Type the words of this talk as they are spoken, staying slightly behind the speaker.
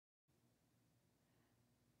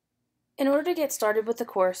In order to get started with the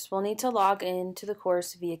course, we'll need to log in to the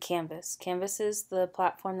course via Canvas. Canvas is the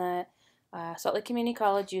platform that Salt Lake Community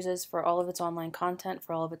College uses for all of its online content,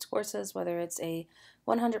 for all of its courses, whether it's a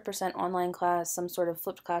 100% online class, some sort of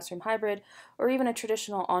flipped classroom hybrid, or even a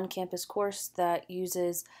traditional on-campus course that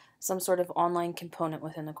uses some sort of online component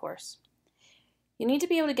within the course. You need to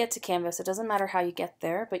be able to get to Canvas. It doesn't matter how you get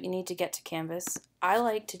there, but you need to get to Canvas. I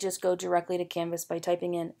like to just go directly to Canvas by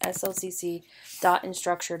typing in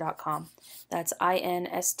slcc.instructure.com. That's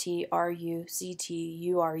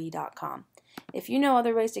instructure.com. If you know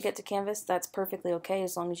other ways to get to Canvas, that's perfectly okay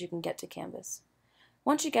as long as you can get to Canvas.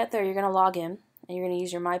 Once you get there, you're going to log in, and you're going to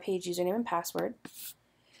use your MyPage username and password.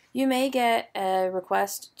 You may get a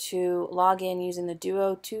request to log in using the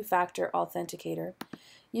Duo two-factor authenticator.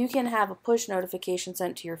 You can have a push notification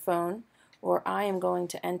sent to your phone, or I am going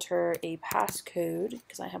to enter a passcode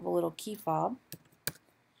because I have a little key fob,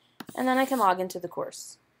 and then I can log into the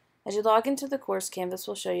course. As you log into the course, Canvas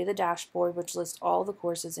will show you the dashboard, which lists all the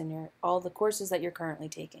courses that you're currently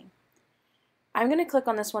taking. I'm going to click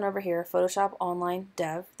on this one over here, Photoshop Online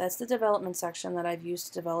Dev. That's the development section that I've used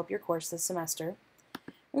to develop your course this semester.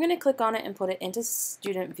 I'm going to click on it and put it into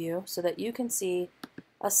student view so that you can see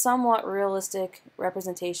a somewhat realistic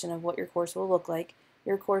representation of what your course will look like.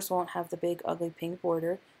 Your course won't have the big ugly pink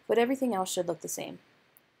border, but everything else should look the same.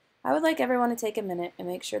 I would like everyone to take a minute and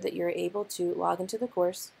make sure that you're able to log into the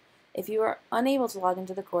course. If you are unable to log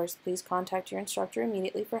into the course, please contact your instructor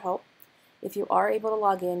immediately for help. If you are able to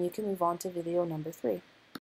log in, you can move on to video number 3.